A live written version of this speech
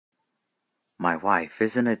My wife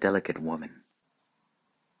isn't a delicate woman.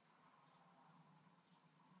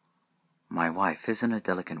 My wife isn't a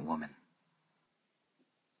delicate woman.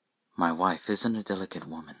 My wife isn't a delicate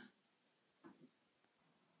woman.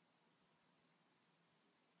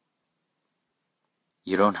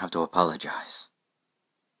 You don't have to apologize.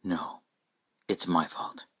 No, it's my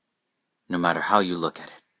fault, no matter how you look at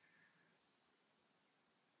it.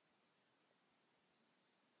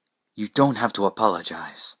 You don't have to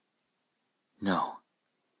apologize. No,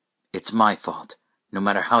 it's my fault, no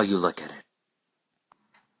matter how you look at it.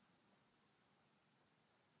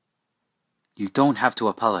 You don't have to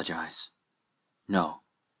apologize. No,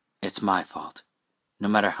 it's my fault, no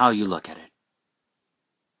matter how you look at it.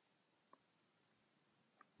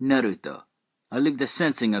 Naruto, I leave the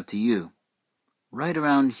sensing up to you. Right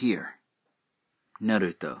around here.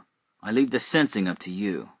 Naruto, I leave the sensing up to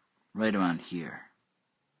you. Right around here.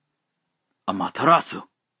 Amaterasu!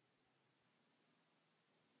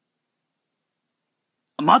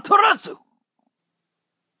 Amaterasu!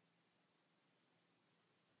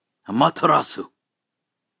 Amaterasu!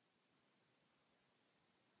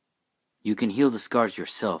 You can heal the scars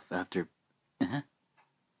yourself after...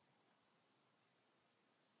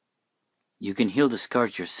 You can heal the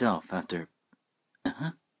scars yourself after...